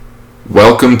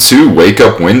welcome to Wake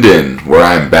Up Winden, where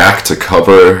I'm back to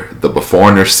cover the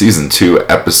Beforeigners Season 2,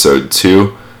 Episode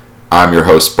 2. I'm your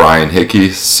host, Brian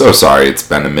Hickey. So sorry it's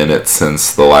been a minute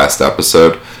since the last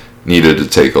episode. Needed to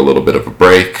take a little bit of a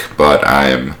break, but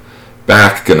I'm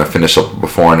back, gonna finish up the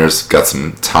Beforeigners. Got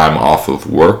some time off of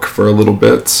work for a little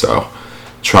bit, so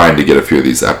trying to get a few of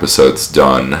these episodes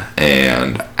done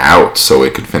and out so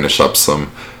we could finish up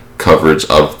some coverage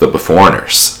of the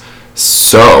Beforeigners.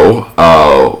 So,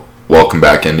 welcome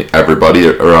back, everybody.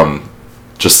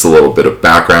 Just a little bit of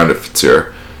background if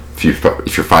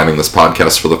you're finding this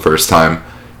podcast for the first time.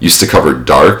 Used to cover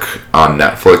Dark on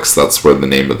Netflix. That's where the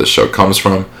name of the show comes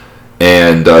from.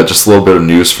 And just a little bit of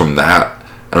news from that.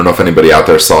 I don't know if anybody out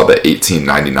there saw the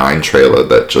 1899 trailer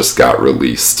that just got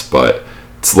released, but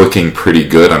it's looking pretty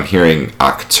good. I'm hearing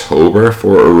October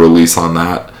for a release on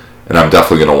that, and I'm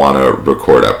definitely going to want to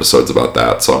record episodes about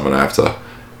that, so I'm going to have to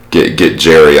get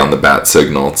Jerry on the bat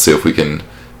signal and see if we can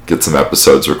get some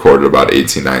episodes recorded about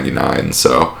 1899.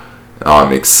 So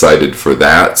I'm excited for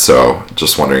that. So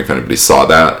just wondering if anybody saw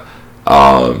that.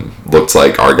 Looks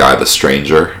like our guy the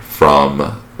Stranger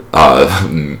from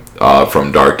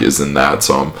Dark is in that,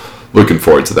 so I'm looking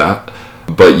forward to that.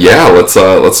 But yeah, let's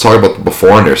talk about the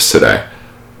Beforeigners today.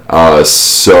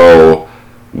 So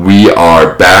we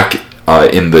are back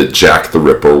in the Jack the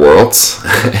Ripper world,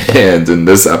 and in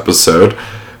this episode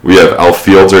we have Elf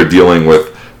Fielder dealing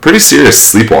with pretty serious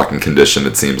sleepwalking condition,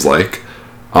 it seems like.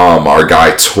 Our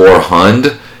guy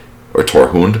Torhund,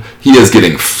 he is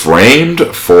getting framed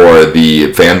for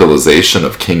the vandalization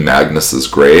of King Magnus's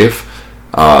grave.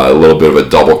 A little bit of a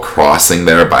double crossing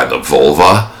there by the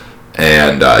vulva.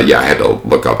 And I had to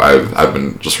look up. I've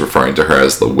been just referring to her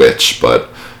as the witch, but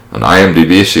on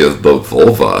IMDb she is the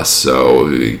vulva. So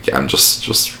I'm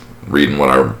just reading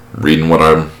what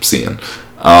I'm seeing.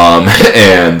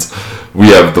 And we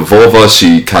have the vulva.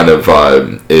 She kind of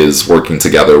is working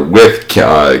together with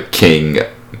King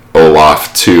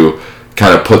Olaf to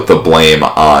kind of put the blame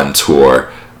on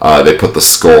Tor. They put the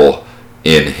skull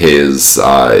in his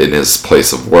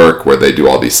place of work where they do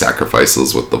all these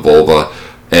sacrifices with the vulva,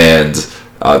 and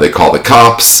they call the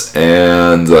cops,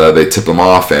 and they tip them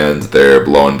off, and there,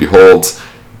 lo and behold,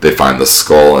 they find the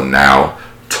skull, and now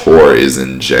Tor is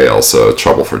in jail. So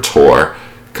trouble for Tor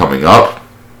coming up.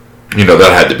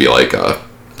 That had to be like a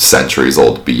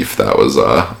centuries-old beef. That was,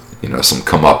 some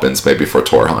comeuppance maybe for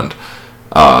Torhund.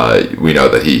 We know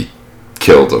that he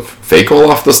killed a fake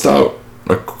Olaf the Stout,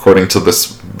 according to this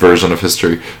version of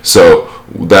history. So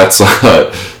that's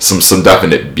some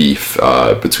definite beef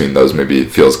between those. Maybe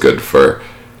it feels good for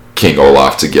King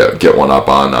Olaf to get one up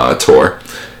on Tor.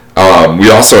 We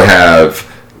also have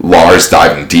Lars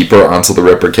diving deeper onto the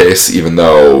Ripper case, even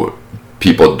though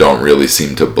people don't really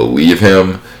seem to believe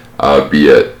him. Be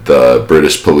it the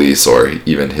British police or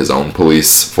even his own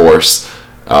police force,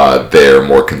 they're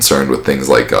more concerned with things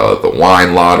like the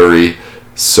wine lottery.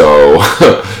 So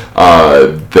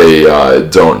they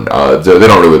don't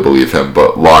really believe him.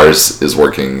 But Lars is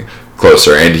working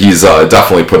closer, and he's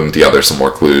definitely putting together some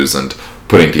more clues and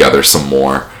putting together some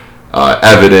more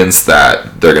evidence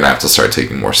that they're gonna have to start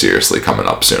taking more seriously coming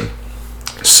up soon.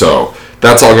 So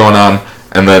that's all going on,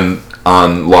 and then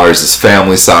on Lars's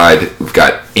family side, we've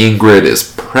got Ingrid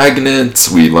is pregnant.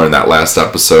 We learned that last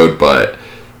episode, but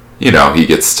she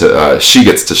gets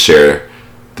to share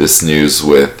this news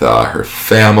with her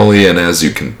family, and as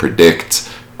you can predict,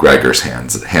 Gregor's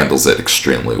handles it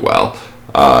extremely well.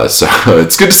 So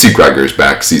it's good to see Gregor's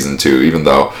back season 2, even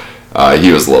though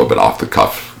he was a little bit off the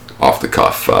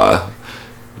cuff, a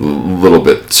little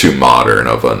bit too modern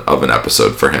of an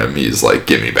episode for him. He's like,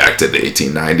 "Get me back to the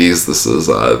 1890s. This is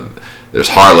there's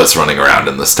harlots running around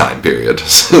in this time period."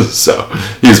 So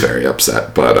he's very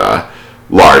upset, but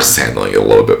Lars is handling it a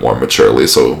little bit more maturely,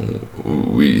 so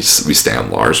we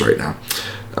stand Lars right now.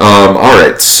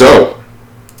 Alright, so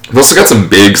we've also got some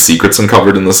big secrets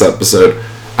uncovered in this episode.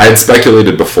 I had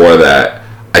speculated before that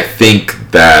I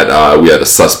think that we had a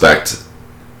suspect,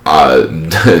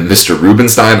 Mr.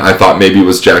 Rubenstein. I thought maybe it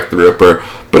was Jack the Ripper,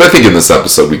 but I think in this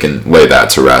episode we can lay that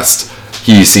to rest.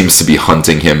 He seems to be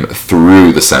hunting him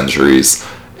through the centuries,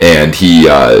 and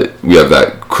we have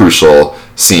that crucial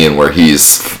scene where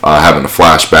he's having a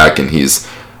flashback, and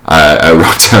I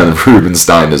wrote down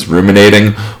Rubenstein is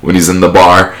ruminating when he's in the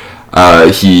bar.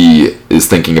 He is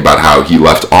thinking about how he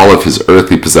left all of his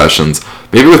earthly possessions,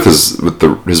 maybe with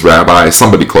his rabbi,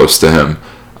 somebody close to him,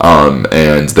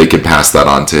 and they could pass that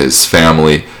on to his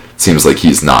family. It seems like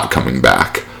he's not coming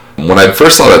back. When I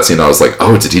first saw that scene, I was like,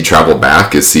 oh, did he travel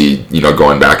back? Is he,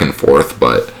 going back and forth?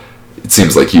 But it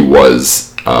seems like he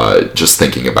was just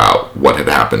thinking about what had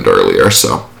happened earlier.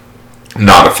 So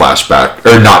not a flashback,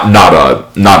 or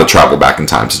not a travel back in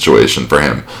time situation for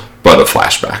him, but a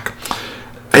flashback.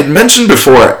 I'd mentioned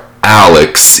before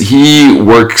Alex. He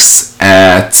works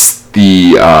at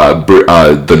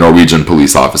the Norwegian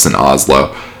police office in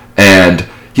Oslo, and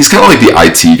he's kind of like the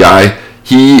IT guy.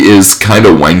 He is kind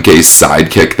of Wenke's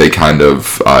sidekick. They kind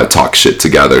of talk shit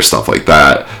together, stuff like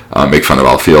that, make fun of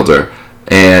Alfielder.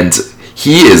 And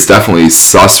he is definitely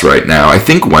sus right now. I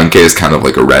think Wenke is kind of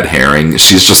like a red herring.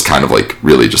 She's just kind of like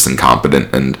really just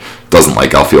incompetent and doesn't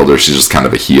like Alfielder. She's just kind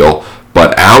of a heel.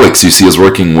 But Alex, you see, is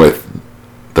working with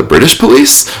the British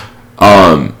police.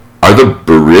 Are the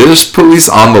British police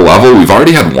on the level? We've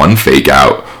already had one fake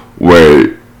out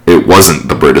where it wasn't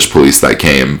the British police that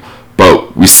came,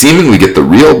 but we seemingly get the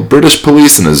real British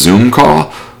police in a Zoom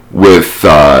call with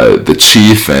the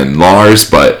chief and Lars.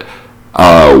 But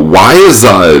why is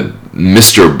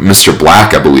Mr.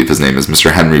 Black, I believe his name is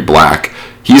Mr. Henry Black,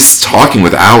 he's talking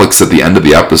with Alex at the end of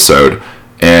the episode,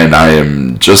 and I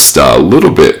am just a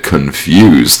little bit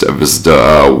confused as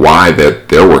to why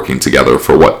they're working together.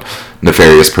 For what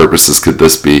nefarious purposes could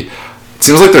this be? It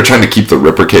seems like they're trying to keep the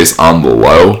Ripper case on the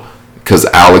low, because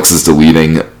Alex is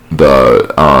deleting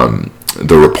the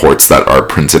reports that are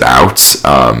printed out,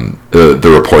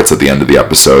 the reports at the end of the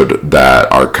episode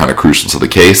that are kind of crucial to the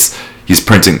case. He's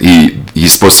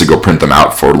supposed to go print them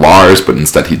out for Lars, but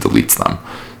instead he deletes them.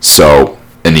 So,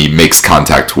 and he makes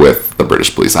contact with the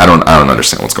British police. I don't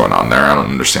understand what's going on there. I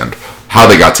don't understand how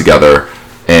they got together,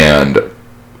 and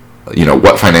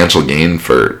what financial gain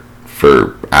for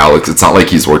Alex. It's not like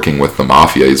he's working with the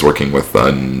mafia. He's working with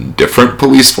a different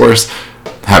police force.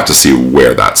 Have to see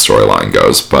where that storyline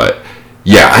goes, but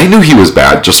yeah, I knew he was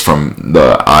bad just from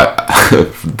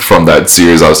from that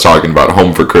series I was talking about,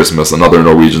 Home for Christmas, another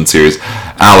Norwegian series.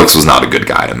 Alex was not a good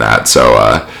guy in that,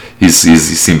 so he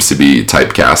seems to be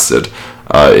typecasted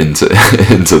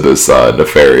into this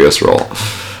nefarious role.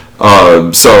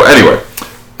 So anyway,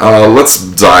 let's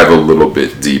dive a little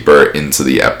bit deeper into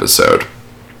the episode.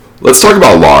 Let's talk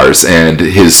about Lars and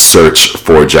his search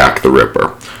for Jack the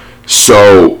Ripper.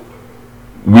 So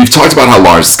we've talked about how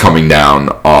Lars is coming down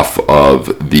off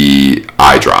of the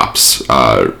eye drops,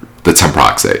 the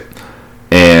Temproxate.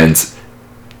 And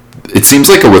it seems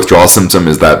like a withdrawal symptom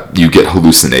is that you get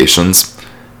hallucinations.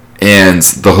 And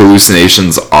the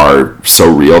hallucinations are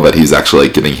so real that he's actually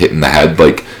like getting hit in the head.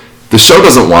 Like, the show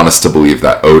doesn't want us to believe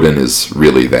that Odin is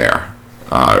really there,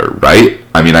 right?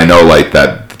 I mean, I know like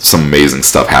that some amazing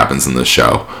stuff happens in this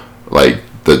show. Like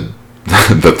the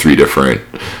three different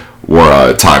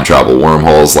time travel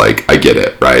wormholes, like I get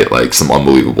it, right? Like some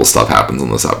unbelievable stuff happens in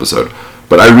this episode,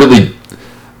 but I really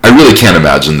can't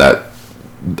imagine that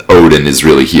Odin is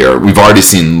really here. We've already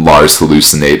seen Lars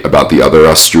hallucinate about the other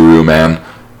Astruru man,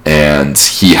 and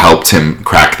he helped him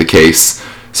crack the case,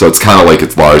 so it's kind of like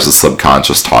it's Lars'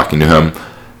 subconscious talking to him.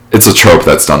 It's a trope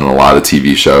that's done in a lot of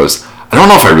TV shows. I don't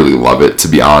know if I really love it, to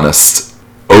be honest.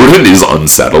 Odin is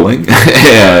unsettling,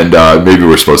 and maybe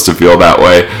we're supposed to feel that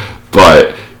way,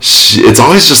 but it's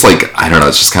always just like, I don't know,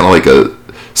 it's just kind of like a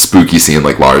spooky scene.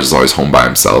 Like Lars is always home by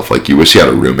himself. Like you wish he had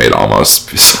a roommate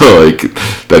almost, so like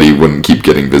that he wouldn't keep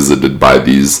getting visited by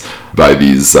these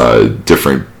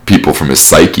different people from his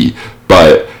psyche.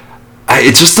 But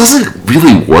it just doesn't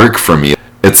really work for me.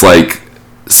 It's like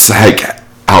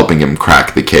helping him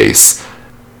crack the case.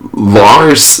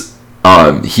 Lars,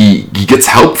 he gets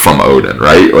help from Odin,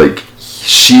 right? Like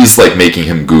she's like making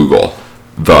him Google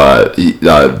about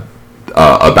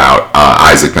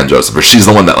Isaac Ben Joseph, or she's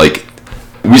the one that, like,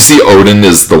 we see Odin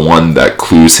is the one that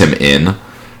clues him in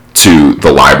to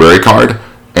the library card,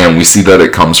 and we see that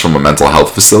it comes from a mental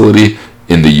health facility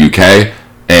in the UK,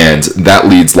 and that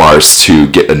leads Lars to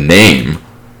get a name,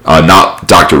 not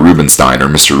Dr. Rubenstein or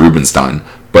Mr. Rubenstein,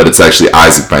 but it's actually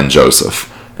Isaac Ben Joseph.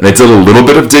 And I did a little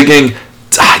bit of digging.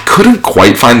 I couldn't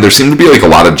quite find, there seemed to be like a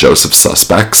lot of Joseph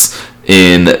suspects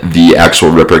in the actual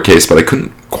Ripper case, but I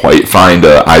couldn't quite find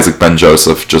Isaac Ben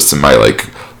Joseph just in my like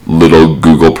little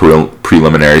Google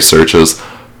preliminary searches.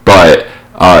 But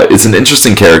it's an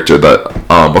interesting character that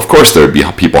of course there would be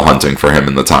people hunting for him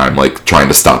in the time, like trying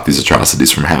to stop these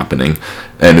atrocities from happening.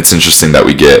 And it's interesting that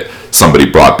we get somebody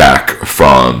brought back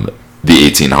from the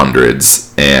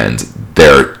 1800s and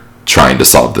they're trying to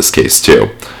solve this case too.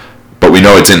 But we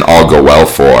know it didn't all go well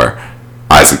for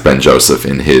Isaac Ben Joseph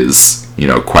in his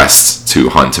quest to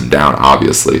hunt him down.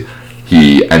 Obviously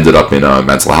he ended up in a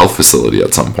mental health facility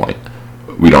at some point.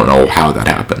 We don't know how that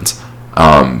happened,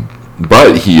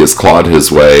 but he has clawed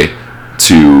his way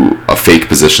to a fake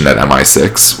position at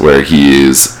MI6 where he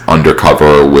is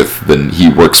undercover he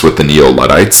works with the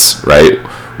Neo-Luddites, right?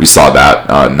 We saw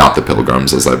that, not the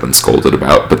Pilgrims as I've been scolded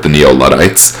about, but the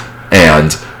Neo-Luddites.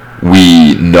 And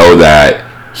we know that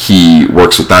he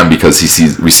works with them because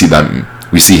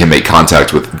we see him make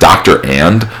contact with Dr.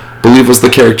 And, I believe was the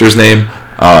character's name.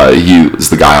 He is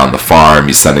the guy on the farm.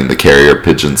 He's sending the carrier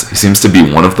pigeons. He seems to be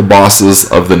one of the bosses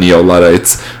of the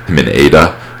Neo-Luddites, him and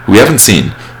Ada, who we haven't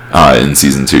seen in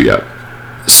season 2 yet.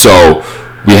 So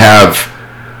we have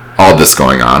all this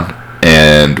going on,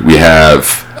 and we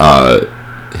have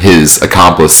his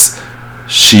accomplice.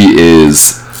 She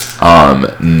is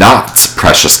not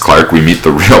Precious Clark. We meet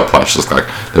the real Precious Clark.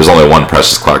 There's only one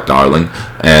Precious Clark, darling,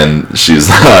 and she's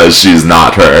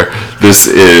not her. This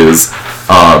is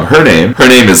her name. Her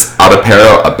name is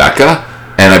Adapero Abeka,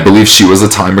 and I believe she was a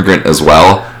time migrant as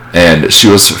well. And she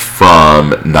was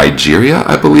from Nigeria,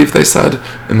 I believe they said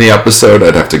in the episode.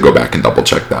 I'd have to go back and double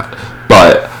check that.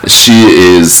 But she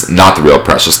is not the real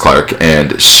Precious Clark,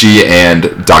 and she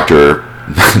and Dr.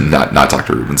 not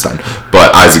Dr. Rubenstein,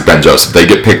 but Isaac Ben Joseph, they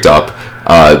get picked up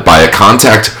by a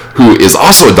contact who is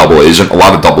also a double agent. A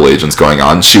lot of double agents going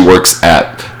on. She works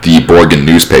at the Borgen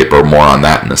newspaper. More on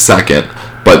that in a second.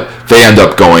 But they end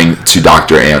up going to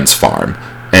Dr. Ann's farm,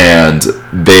 and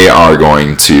they are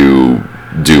going to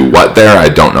do what there? I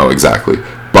don't know exactly.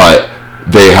 But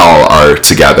they all are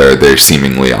together. They're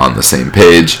seemingly on the same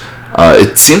page.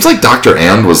 It seems like Dr.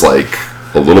 Ann was like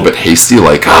a little bit hasty,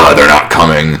 like, they're not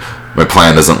coming. My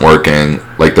plan isn't working.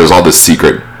 Like, there's all this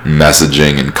secret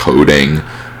messaging and coding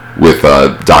with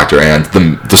Dr. And.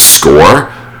 The score,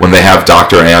 when they have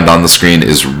Dr. And on the screen,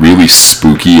 is really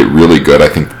spooky, really good. I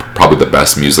think probably the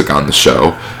best music on the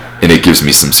show. And it gives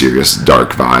me some serious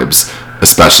dark vibes,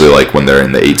 especially like when they're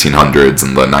in the 1800s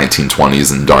and the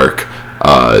 1920s and dark.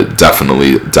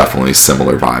 Definitely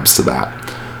similar vibes to that.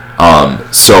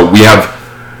 So we have,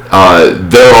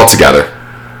 they're all together.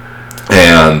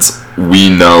 And we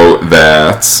know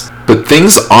that, but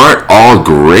things aren't all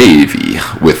gravy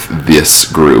with this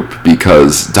group,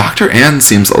 because Dr. Ann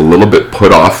seems a little bit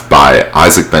put off by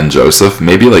Isaac Ben Joseph,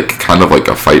 maybe like kind of like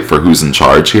a fight for who's in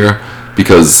charge here,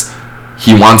 because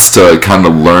he wants to kind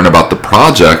of learn about the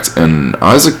project, and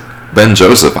Isaac Ben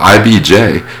Joseph,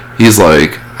 IBJ, he's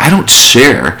like, I don't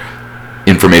share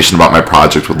information about my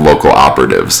project with local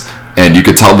operatives. And you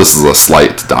could tell this is a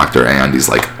slight to Dr. Ann. He's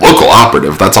like, local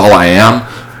operative, that's all I am?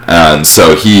 And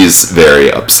so he's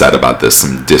very upset about this,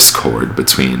 some discord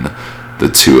between the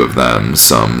two of them,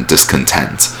 some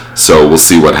discontent. So we'll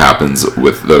see what happens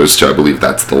with those two. I believe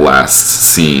that's the last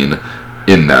scene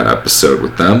in that episode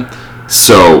with them.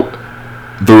 So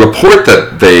the report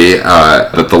that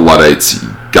that the Luddites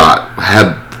got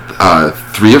had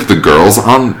three of the girls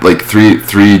on, like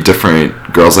three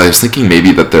different girls. I was thinking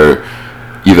maybe that they're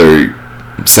either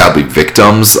sadly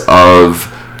victims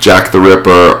of Jack the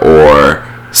Ripper or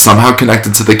somehow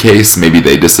connected to the case. Maybe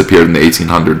they disappeared in the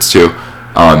 1800s too.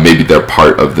 Maybe they're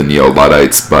part of the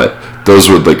Neo-Luddites, but those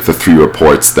were like the three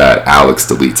reports that Alex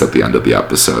deletes at the end of the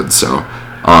episode. So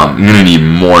I'm going to need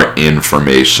more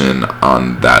information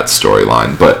on that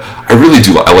storyline, but I really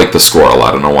do. I like the score a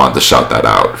lot, and I wanted to shout that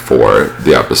out for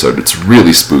the episode. It's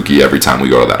really spooky every time we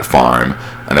go to that farm,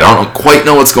 and I don't quite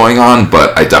know what's going on,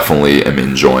 but I definitely am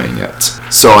enjoying it.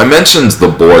 So I mentioned the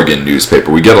Borgen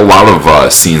newspaper. We get a lot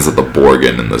of scenes of the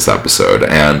Borgen in this episode,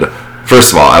 and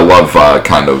first of all, I love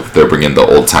kind of they're bringing the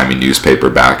old-timey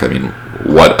newspaper back. I mean,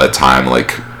 what a time,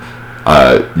 like,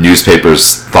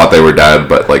 newspapers thought they were dead,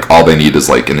 but like all they need is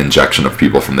like an injection of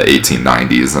people from the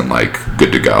 1890s and like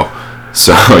good to go.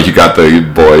 So you got the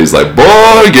boys like,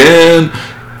 Borgen,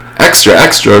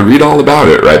 extra, read all about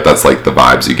it, right? That's like the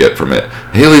vibes you get from it.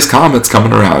 Halley's Comet's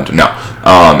coming around. No.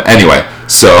 Anyway,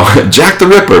 so Jack the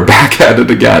Ripper back at it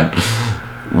again.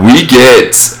 We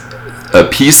get a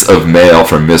piece of mail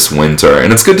from Miss Winter,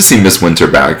 and it's good to see Miss Winter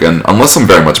back, and unless I'm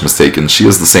very much mistaken, she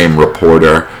is the same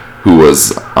reporter who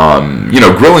was,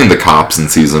 grilling the cops in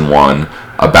season 1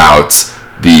 about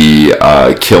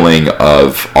the killing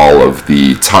of all of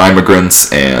the time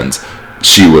migrants, and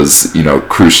she was,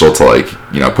 crucial to, like,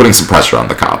 putting some pressure on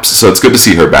the cops. So it's good to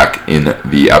see her back in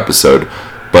the episode.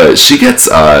 But she gets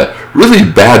a really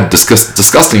bad,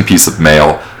 disgusting piece of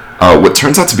mail, what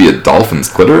turns out to be a dolphin's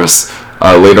clitoris.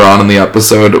 Later on in the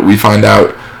episode, we find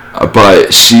out.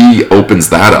 But she opens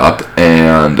that up,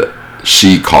 and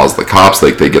she calls the cops.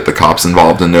 Like, they get the cops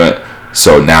involved into it.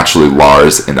 So naturally,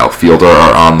 Lars and Elfielder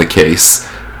are on the case,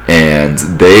 and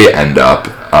they end up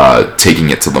taking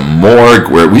it to the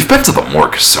morgue, where we've been to the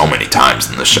morgue so many times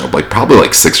in the show, like probably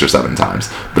like 6 or 7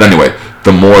 times. But anyway,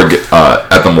 the morgue,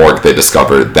 at the morgue, they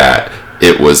discovered that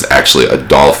it was actually a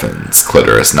dolphin's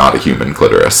clitoris, not a human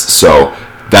clitoris. So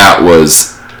that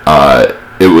was,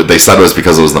 they said it was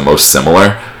because it was the most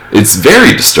similar. It's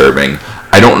very disturbing.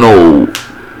 I don't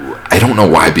know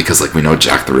why, because like we know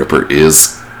Jack the Ripper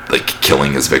is like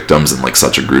killing his victims in like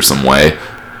such a gruesome way.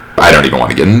 I don't even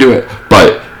want to get into it,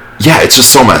 but yeah, it's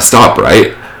just so messed up,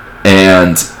 right?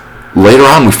 And later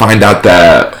on, we find out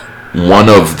that one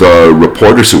of the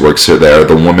reporters who works there,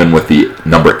 the woman with the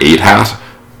number 8 hat,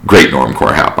 great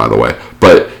normcore hat, by the way,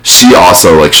 but she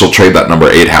also, like, she'll trade that number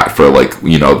 8 hat for, like,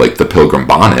 you know, like the pilgrim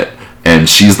bonnet, and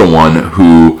she's the one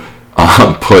who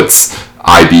puts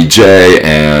IBJ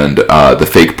and the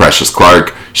fake Precious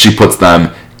Clark, she puts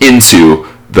them into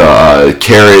the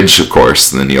carriage. Of course,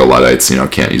 the Neo-Luddites, you know,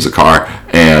 can't use a car,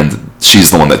 and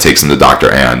she's the one that takes him to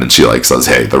Dr. And she like says,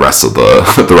 hey, the rest of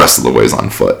the way's on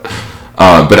foot.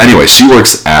 But anyway, she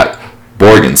works at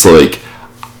Borgen, so like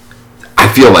I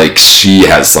feel like she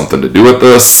has something to do with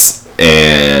this,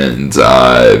 and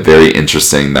very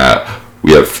interesting that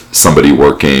we have somebody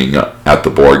working at the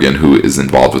Borgen who is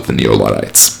involved with the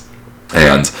Neo-Luddites.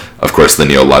 And of course, the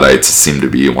Neo-Luddites seem to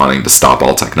be wanting to stop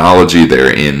all technology.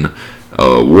 They're in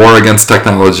a war against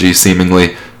technology,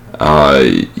 seemingly.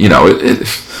 You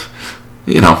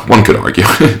know, one could argue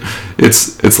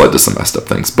it's led to some messed up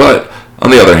things. But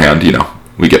on the other hand, you know,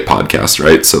 we get podcasts,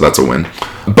 right? So that's a win.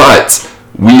 But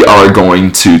we are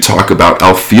going to talk about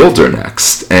Al Fielder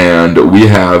next, and we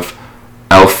have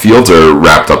Al Fielder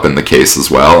wrapped up in the case as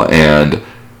well, and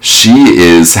she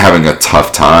is having a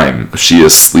tough time. She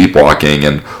is sleepwalking,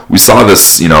 and we saw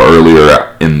this, you know,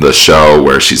 earlier in the show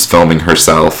where she's filming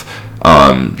herself.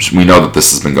 We know that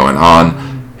this has been going on,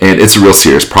 and it's a real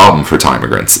serious problem for time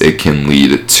migrants. It can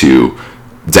lead to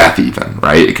death even,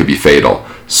 right? It could be fatal.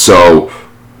 So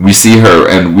we see her,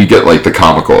 and we get like the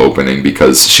comical opening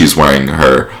because she's wearing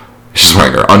her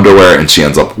underwear, and she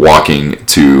ends up walking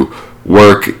to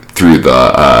work through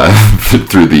the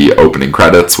through the opening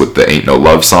credits with the "Ain't No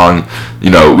Love" song. You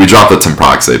know, we dropped the Tim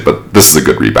Proxate, but this is a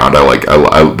good rebound.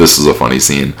 This is a funny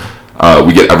scene.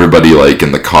 We get everybody like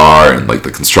in the car, and like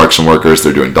the construction workers,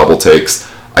 they're doing double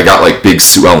takes. I got like big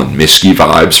Sue Ellen Mischke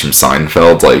vibes from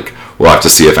Seinfeld. Like, we'll have to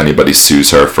see if anybody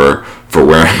sues her for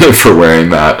wearing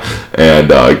that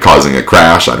and causing a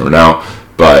crash. I don't know,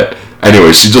 but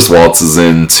anyway, she just waltzes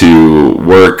into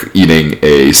work eating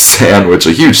a sandwich,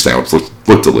 a huge sandwich,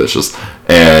 looked delicious,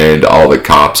 and all the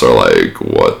cops are like,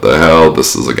 what the hell,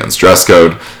 this is against dress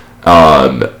code.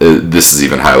 This is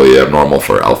even highly abnormal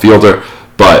for Al Fielder,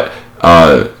 but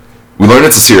we learn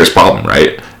it's a serious problem,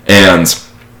 right? And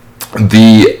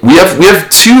we have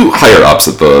two higher ups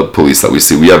at the police that we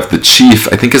see. We have the chief,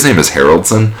 I think his name is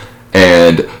Haroldson,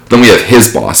 and then we have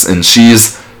his boss, and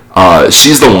she's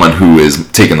the one who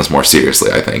is taking this more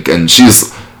seriously, I think, and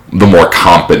she's the more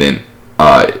competent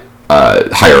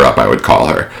higher up, I would call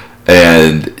her.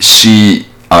 And she's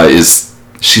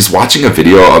watching a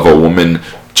video of a woman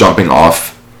jumping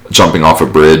off a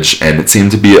bridge, and it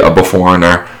seemed to be a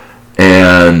Beforeigner,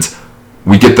 and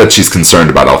we get that she's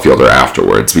concerned about Al Fielder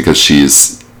afterwards because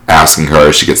she's asking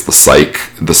her. She gets the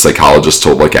psychologist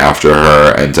to look after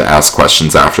her and to ask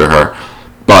questions after her,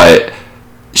 but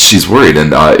she's worried,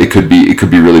 and it could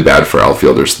be really bad for Al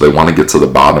Fielder, so they want to get to the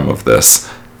bottom of this.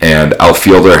 And Al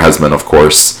Fielder has been, of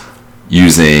course,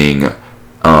 using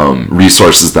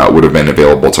resources that would have been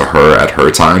available to her at her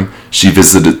time. She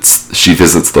visits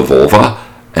the vulva,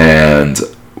 and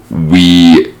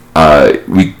we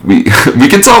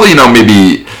can tell, you know,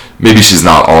 maybe she's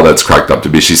not all that's cracked up to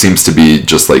be. She seems to be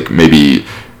just like maybe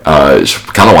she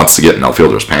kind of wants to get in Al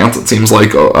Fielder's pants, it seems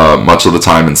like, much of the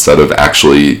time, instead of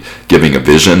actually giving a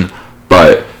vision.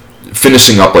 But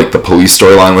finishing up like the police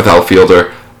storyline with Al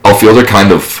Fielder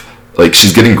kind of like,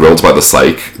 she's getting grilled by the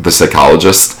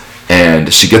psychologist,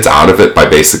 and she gets out of it by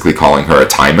basically calling her a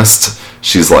timist.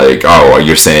 She's like, oh,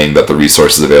 you're saying that the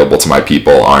resources available to my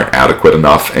people aren't adequate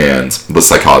enough, and the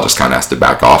psychologist kind of has to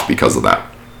back off because of that.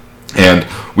 And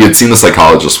we had seen the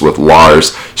psychologist with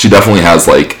Lars. She definitely has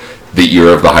like the ear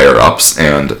of the higher ups,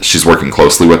 and she's working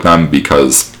closely with them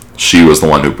because she was the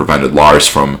one who prevented Lars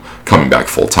from coming back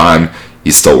full time.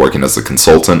 He's still working as a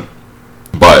consultant,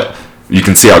 but you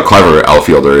can see how clever Al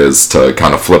Fielder is to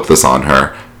kind of flip this on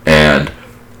her, and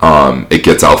it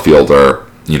gets Al Fielder,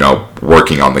 you know,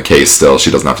 working on the case still. She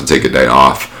doesn't have to take a day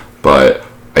off, but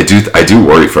I do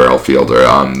worry for Al Fielder.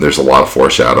 There's a lot of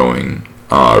foreshadowing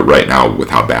right now with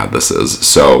how bad this is,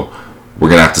 so we're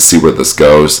gonna have to see where this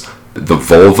goes. The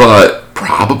vulva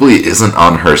probably isn't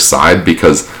on her side,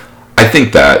 because I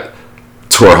think that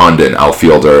Torhund and Al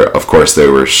Fielder, of course,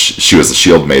 she was a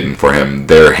shield maiden for him.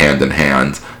 They're hand in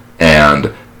hand,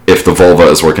 and if the vulva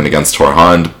is working against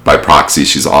Torhund, by proxy,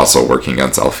 she's also working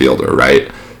against Al Fielder,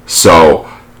 right? So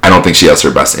I don't think she has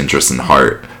her best interest in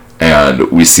heart,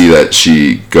 and we see that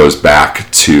she goes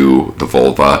back to the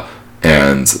vulva,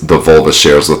 and the vulva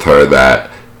shares with her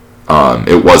that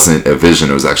it wasn't a vision,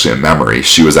 it was actually a memory.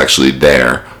 She was actually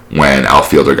there when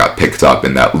Outfielder got picked up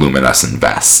in that luminescent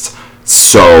vest.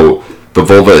 So the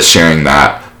vulva is sharing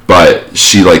that, but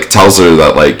she like tells her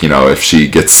that like, you know, if she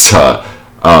gets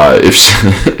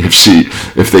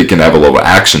if they can have a little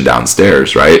action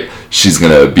downstairs, right, she's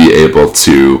gonna be able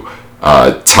to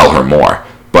tell her more.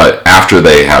 But after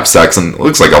they have sex, and it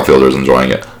looks like Outfielder's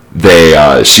enjoying it,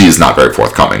 she is not very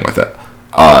forthcoming with it.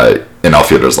 And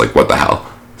Outfielder's like, what the hell?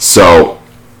 So,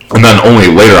 and then only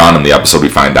later on in the episode we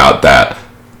find out that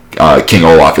King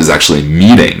Olaf is actually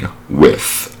meeting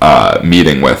with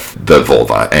the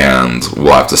vulva, and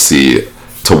we'll have to see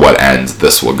to what end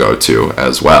this will go to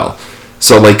as well.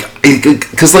 So like,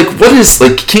 because like, what is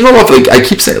like King Olaf? Like I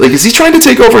keep saying, like, is he trying to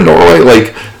take over Norway?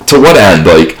 Like, to what end?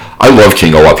 Like, I love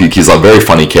King Olaf. He's a very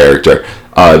funny character.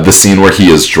 The scene where he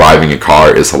is driving a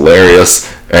car is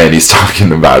hilarious, and he's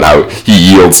talking about how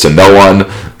he yields to no one.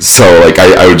 So like,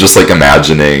 I would just like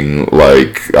imagining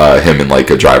like him in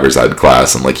like a driver's ed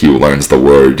class, and like he learns the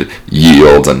word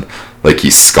yield, and like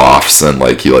he scoffs, and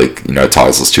like he like, you know,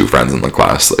 tells his two friends in the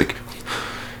class like,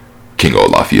 King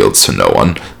Olaf yields to no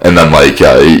one, and then like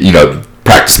you know,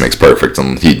 practice makes perfect,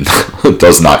 and he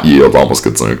does not yield, almost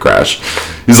gets in a crash.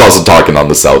 He's also talking on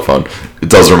the cell phone. It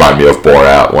does remind me of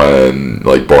Borat, when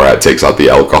like Borat takes out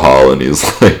the alcohol and he's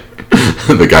like,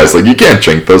 the guy's like, you can't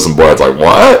drink this, and Borat's like,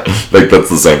 what? Like, that's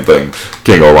the same thing.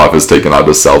 King Olaf is taking out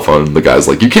his cell phone, and the guy's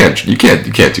like, you can't do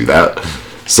that.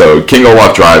 So King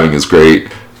Olaf driving is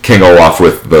great. King Olaf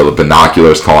with the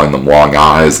binoculars, calling them long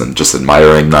eyes and just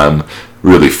admiring them,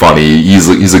 really funny.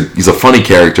 He's a funny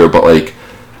character, but like,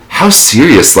 how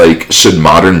serious like should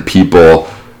modern people,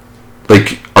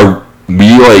 like, are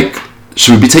we like,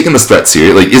 should we be taking this threat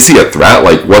seriously? Like, is he a threat?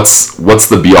 Like, what's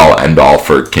the be all end all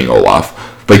for King Olaf?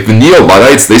 Like, the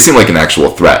Neo-Luddites, they seem like an actual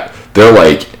threat. They're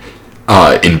like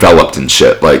enveloped in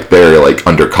shit. Like, they're like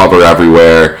undercover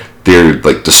everywhere. They're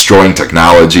like destroying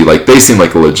technology. Like, they seem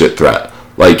like a legit threat.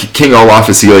 Like, King Olaf,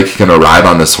 is he like gonna ride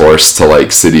on his horse to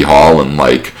like City Hall and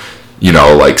like, you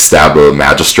know, like stab a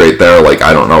magistrate there? Like,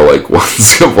 I don't know, like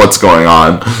what's going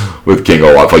on with King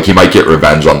Olaf. Like, he might get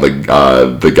revenge on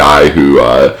the guy who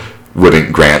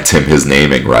wouldn't grant him his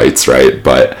naming rights, right?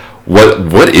 But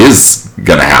what is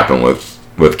gonna happen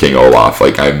with King Olaf?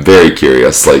 Like, I'm very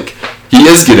curious. Like, he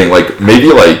is getting like,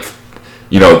 maybe like,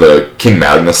 you know, the King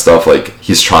Magnus stuff, like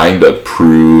he's trying to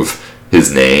prove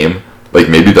his name. Like,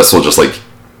 maybe this will just like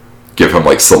give him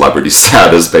like celebrity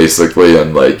status basically,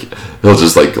 and like he'll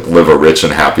just like live a rich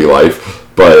and happy life.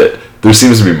 But there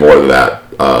seems to be more to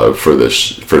that for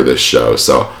this show.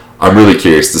 So I'm really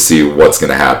curious to see what's going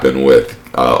to happen with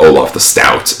Olaf the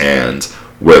Stout and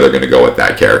where they're going to go with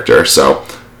that character. So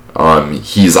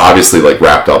he's obviously like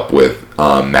wrapped up with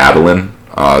Madeline.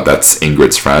 That's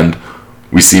Ingrid's friend.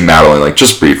 We see Madeline like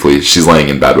just briefly. She's laying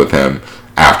in bed with him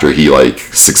after he like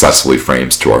successfully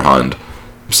frames Tor Hund.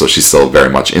 So she's still very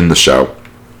much in the show.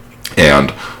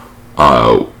 And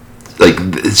like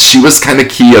she was kind of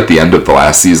key at the end of the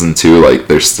last season too. Like,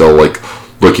 they're still like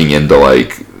looking into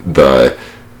like the,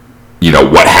 you know,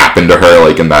 what happened to her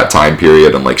like in that time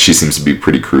period, and like she seems to be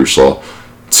pretty crucial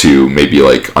to maybe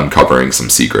like uncovering some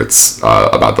secrets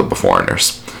about the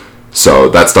Beforeigners. So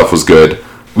that stuff was good.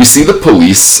 We see the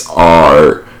police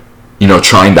are, you know,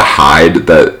 trying to hide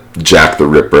that Jack the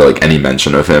Ripper, like any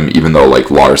mention of him, even though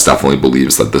like Lars definitely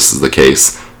believes that this is the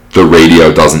case. The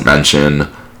radio doesn't mention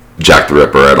Jack the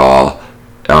Ripper at all.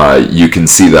 You can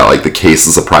see that like the case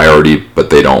is a priority, but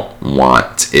they don't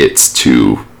want it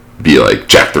to be like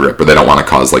Jack the Ripper. They don't want to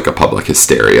cause like a public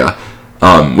hysteria,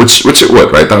 which it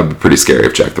would, right? That would be pretty scary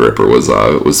if Jack the Ripper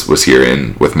was here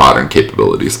in with modern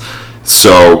capabilities.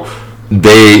 So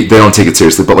they don't take it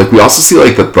seriously. But like, we also see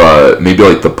like that maybe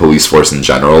like the police force in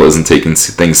general isn't taking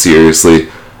things seriously.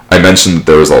 I mentioned that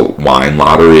there was a wine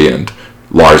lottery, and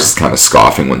Lars is kind of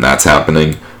scoffing when that's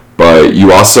happening. But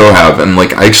you also have, and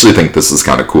like, I actually think this is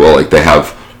kind of cool, like they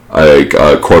have like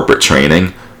corporate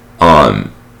training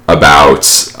about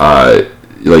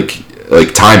like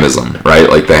timeism, right?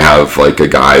 Like, they have like a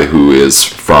guy who is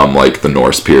from like the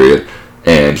Norse period,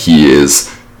 and he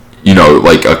is, you know,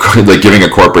 like like giving a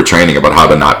corporate training about how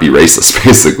to not be racist,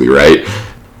 basically, right?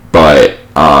 But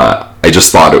I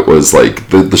just thought it was like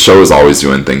the show is always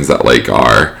doing things that like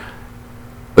are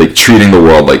like treating the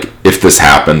world like, if this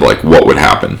happened, like what would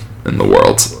happen in the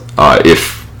world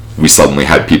if we suddenly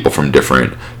had people from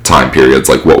different time periods.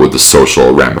 Like, what would the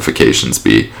social ramifications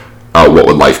be? What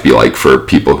would life be like for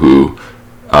people who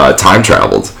time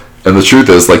traveled? And the truth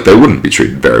is, like, they wouldn't be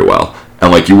treated very well.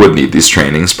 And like, you would need these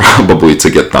trainings probably to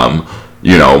get them,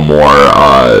 you know, more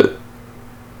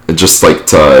just like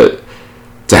to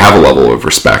to have a level of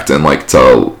respect and like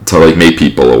to like make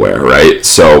people aware, right?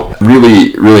 So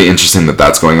really, really interesting that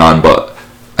that's going on. But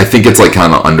I think it's like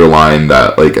kind of underlying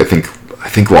that, like, I think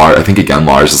again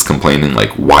Lars is complaining,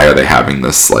 like, why are they having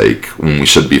this, like, when we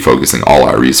should be focusing all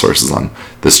our resources on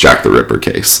this Jack the Ripper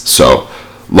case. So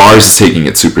Lars is taking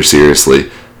it super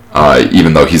seriously,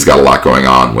 even though he's got a lot going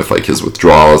on with like his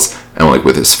withdrawals and like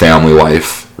with his family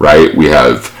life, right? We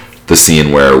have the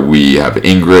scene where we have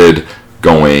Ingrid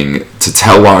going to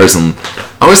tell Lars, and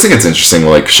I always think it's interesting,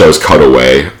 like, shows cut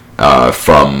away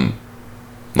from,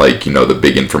 like, you know, the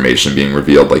big information being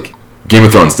revealed. Like, Game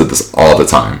of Thrones did this all the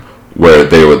time, where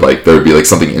there would be like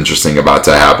something interesting about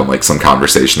to happen, like some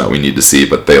conversation that we need to see,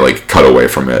 but they like cut away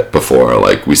from it before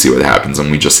like we see what happens, and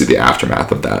we just see the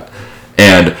aftermath of that.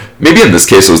 And maybe in this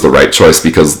case it was the right choice,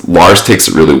 because Lars takes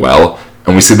it really well,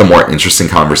 and we see the more interesting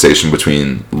conversation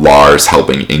between Lars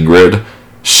helping Ingrid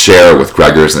share with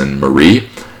Gregors and Marie.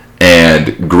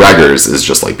 And Gregors is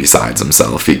just like besides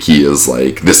himself. He is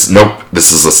like, this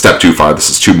is a step too far,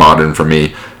 this is too modern for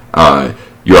me,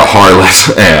 you're a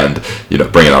harlot. And, you know,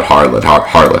 bringing out harlot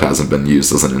hasn't been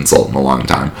used as an insult in a long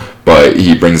time, but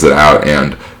he brings it out.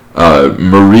 And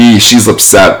Marie, she's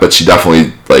upset, but she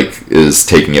definitely like is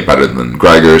taking it better than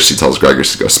Gregors. She tells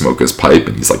Gregors to go smoke his pipe,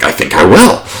 and he's like, I think I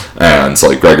will. And so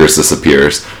like Gregors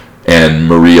disappears, and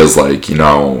Maria's like, you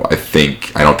know, I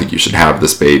don't think you should have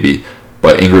this baby.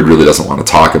 But Ingrid really doesn't want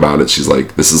to talk about it. She's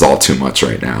like, this is all too much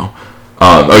right now.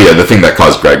 The thing that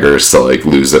caused Gregors to like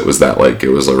lose it was that like it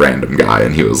was a random guy,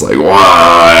 and he was like,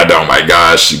 what? Oh my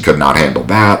gosh, she could not handle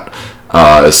that.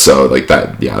 So like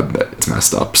that, yeah, it's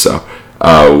messed up. So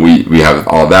we have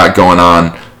all that going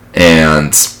on,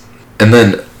 and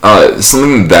then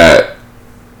something that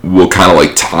will kind of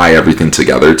like tie everything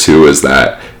together too is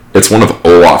that it's one of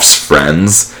Olaf's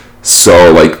friends.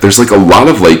 So like there's like a lot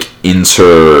of like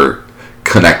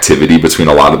interconnectivity between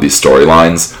a lot of these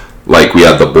storylines. Like we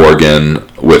had the Borgin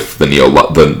with the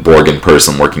Borgin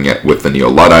person working with the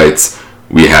Neo-Luddites.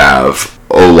 We have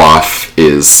Olaf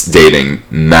is dating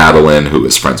Madeline, who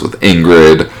is friends with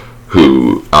Ingrid,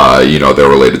 who they're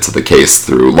related to the case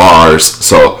through Lars.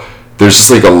 So there's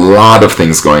just like a lot of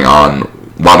things going on,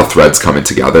 a lot of threads coming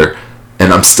together,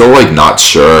 and I'm still like not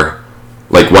sure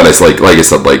like what it's like I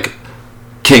said, like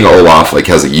King Olaf like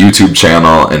has a YouTube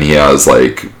channel, and he has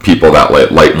like people that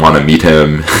like want to meet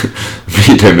him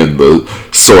in the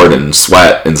sword and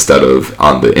sweat instead of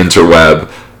on the interweb.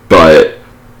 But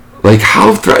like,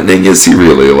 how threatening is he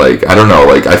really? Like, I don't know.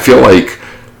 Like, I feel like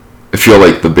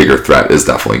the bigger threat is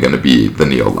definitely going to be the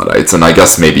Neo-Luddites, and I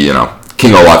guess maybe, you know,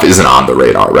 King Olaf isn't on the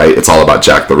radar, right? It's all about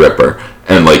Jack the Ripper,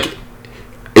 and like,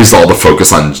 is all the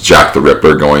focus on Jack the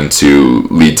Ripper going to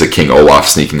lead to King Olaf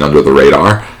sneaking under the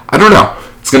radar? I don't know.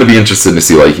 It's going to be interesting to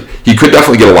see. Like, he could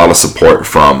definitely get a lot of support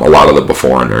from a lot of the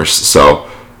Beforeigners. So,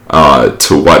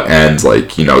 to what end,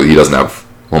 like, you know, he doesn't have,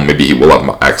 well, maybe he will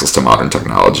have access to modern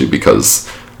technology, because,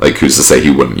 like, who's to say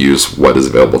he wouldn't use what is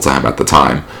available to him at the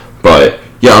time. But,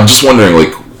 yeah, I'm just wondering,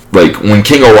 like when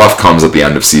King Olaf comes at the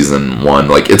end of season 1,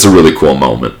 like, it's a really cool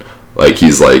moment. Like,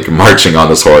 he's, like, marching on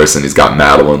his horse, and he's got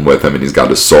Madeline with him, and he's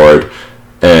got his sword.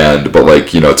 But,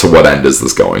 like, you know, to what end is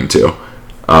this going to?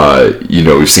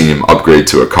 We've seen him upgrade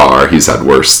to a car. He's had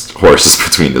worse horses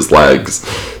between his legs.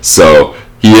 So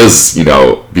he is, you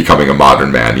know, becoming a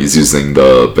modern man. He's using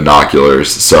the binoculars.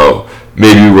 So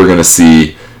maybe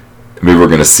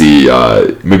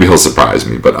maybe he'll surprise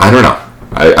me. But I don't know.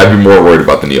 I'd be more worried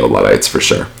about the Neo-Luddites for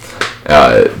sure.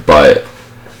 A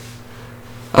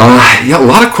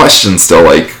lot of questions still.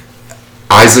 Like,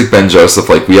 Isaac Ben Joseph,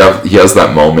 like, he has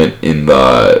that moment in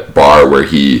the bar where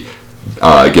he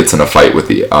gets in a fight with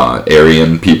the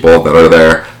Aryan people that are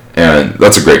there, and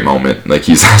that's a great moment. Like,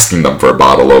 he's asking them for a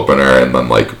bottle opener, and then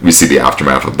like we see the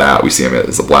aftermath of that. We see him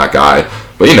as a black guy,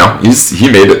 but you know, he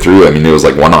made it through. I mean, it was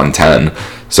like 1 on 10,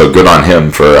 so good on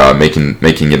him for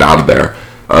making it out of there.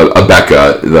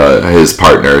 Becca, his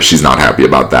partner, she's not happy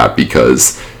about that,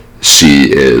 because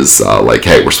she is like,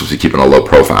 hey, we're supposed to be keeping a low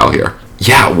profile here.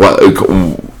 Yeah, what?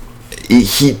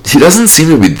 He doesn't seem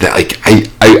to be that, like,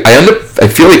 I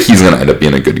feel like he's gonna end up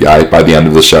being a good guy by the end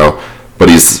of the show, but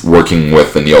he's working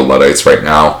with the Neo-Luddites right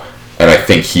now, and I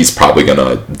think he's probably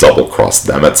gonna double cross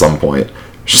them at some point.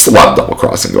 There's just a lot of double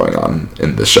crossing going on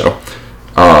in this show.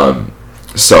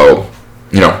 So,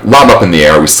 you know, a lot up in the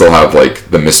air. We still have like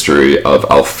the mystery of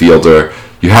Elf Fielder.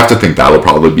 You have to think that'll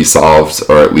probably be solved,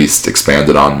 or at least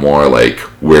expanded on more, like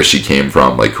where she came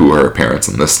from, like who are her parents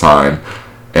in this time.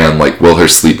 And, like, will her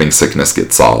sleeping sickness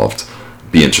get solved?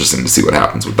 Be interesting to see what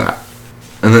happens with that.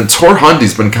 And then Tor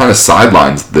Hundy's been kind of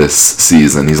sidelined this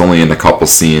season. He's only in a couple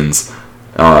scenes.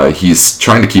 He's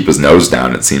trying to keep his nose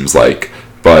down, it seems like.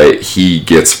 but he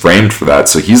gets framed for that,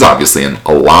 so he's obviously in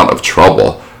a lot of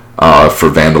trouble for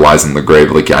vandalizing the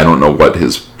grave. Like, I don't know what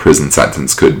his prison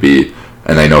sentence could be,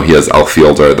 and I know he has Elf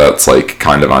Fielder that's like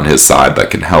kind of on his side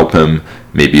that can help him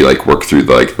maybe like work through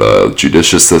the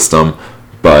judicious system,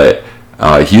 but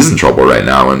he's in trouble right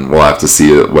now, and we'll have to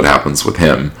see what happens with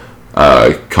him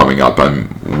coming up.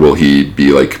 Will he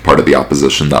be like part of the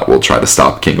opposition that will try to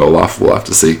stop King Olaf? We'll have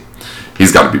to see.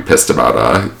 He's got to be pissed about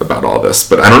all this,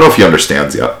 but I don't know if he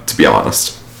understands yet, to be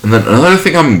honest. And then another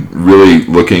thing I'm really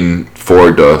looking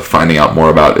forward to finding out more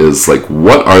about is like,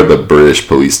 what are the British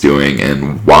police doing,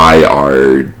 and why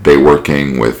are they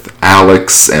working with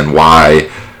Alex, and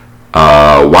why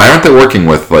aren't they working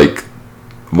with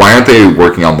why aren't they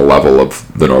working on the level of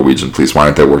the Norwegian police? Why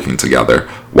aren't they working together?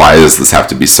 Why does this have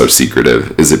to be so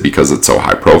secretive? Is it because it's so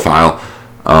high profile?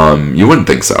 You wouldn't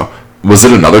think so. Was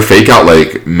it another fake out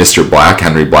like Mr. Black,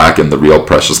 Henry Black, and the real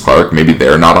Precious Clark? Maybe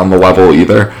they're not on the level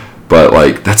either. But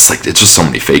like, that's like, it's just so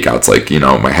many fake outs. Like, you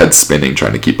know, my head's spinning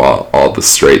trying to keep all this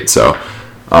straight. So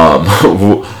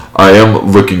I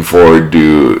am looking forward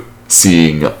to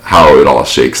seeing how it all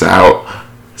shakes out.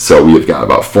 So we've got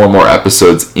about 4 more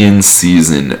episodes in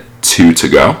season 2 to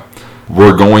go.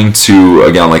 We're going to,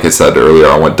 again, like I said earlier,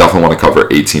 I definitely want to cover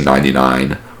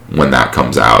 1899 when that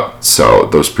comes out. So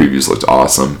those previews looked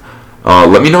awesome.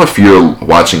 Let me know if you're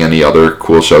watching any other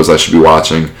cool shows I should be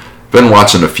watching. Been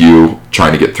watching a few,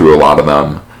 trying to get through a lot of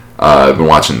them. I've been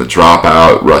watching The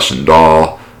Dropout, Russian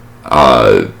Doll,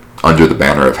 Under the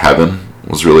Banner of Heaven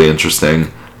was really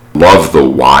interesting. Love The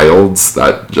Wilds.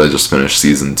 That I just finished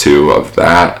season 2 of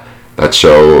that. That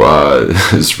show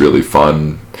is really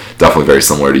fun. Definitely very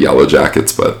similar to Yellow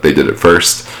Jackets, but they did it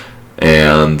first.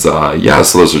 And yeah,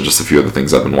 so those are just a few of the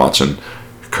things I've been watching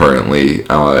currently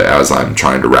as I'm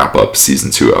trying to wrap up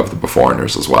season 2 of The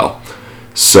Beforeigners as well.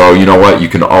 So you know what? You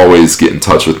can always get in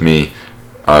touch with me.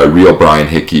 Real Brian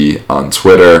Hickey on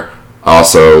Twitter.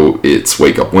 Also, it's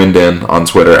Wake Up Winden on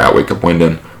Twitter at Wake Up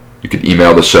Winden. You can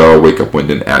email the show,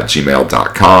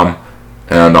 wakeupwinden@gmail.com.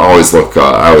 And I always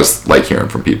like hearing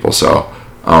from people. So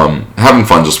having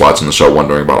fun just watching the show,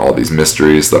 wondering about all these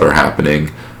mysteries that are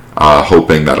happening.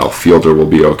 Hoping that Elf Fielder will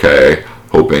be okay.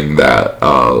 Hoping that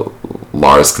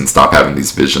Lars can stop having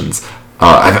these visions.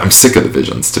 I'm sick of the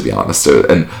visions, to be honest.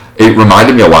 And it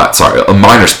reminded me a lot, sorry, a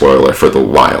minor spoiler for The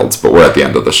Wilds, but we're at the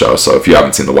end of the show, so if you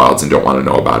haven't seen The Wilds and don't want to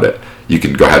know about it, you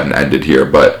can go ahead and end it here.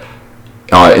 But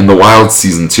in The Wilds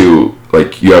season 2,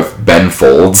 like, you have Ben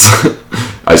Folds.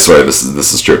 I swear this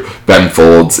is true. Ben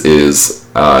Folds is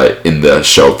in the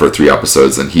show for 3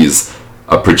 episodes, and he's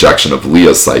a projection of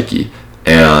Leah's psyche.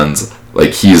 And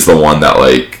like, he's the one that,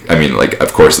 like, I mean, like,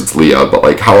 of course it's Leah, but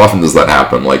like, how often does that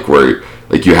happen? Like, where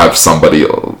like you have somebody,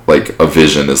 like a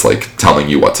vision is like telling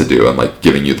you what to do and like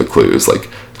giving you the clues. Like,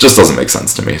 it just doesn't make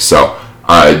sense to me. So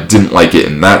I didn't like it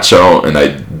in that show, and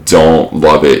I don't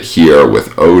love it here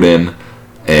with Odin.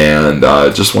 And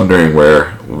just wondering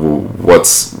what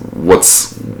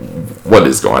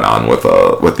is going on with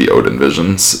the Odin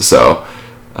visions. So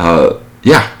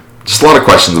yeah, just a lot of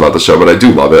questions about the show, but I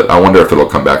do love it. I wonder if it'll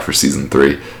come back for season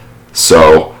 3.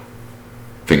 So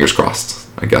fingers crossed,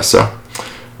 I guess so.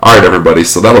 All right, everybody,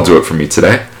 so that'll do it for me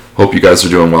today. Hope you guys are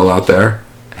doing well out there.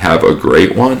 Have a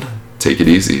great one. Take it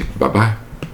easy. Bye-bye.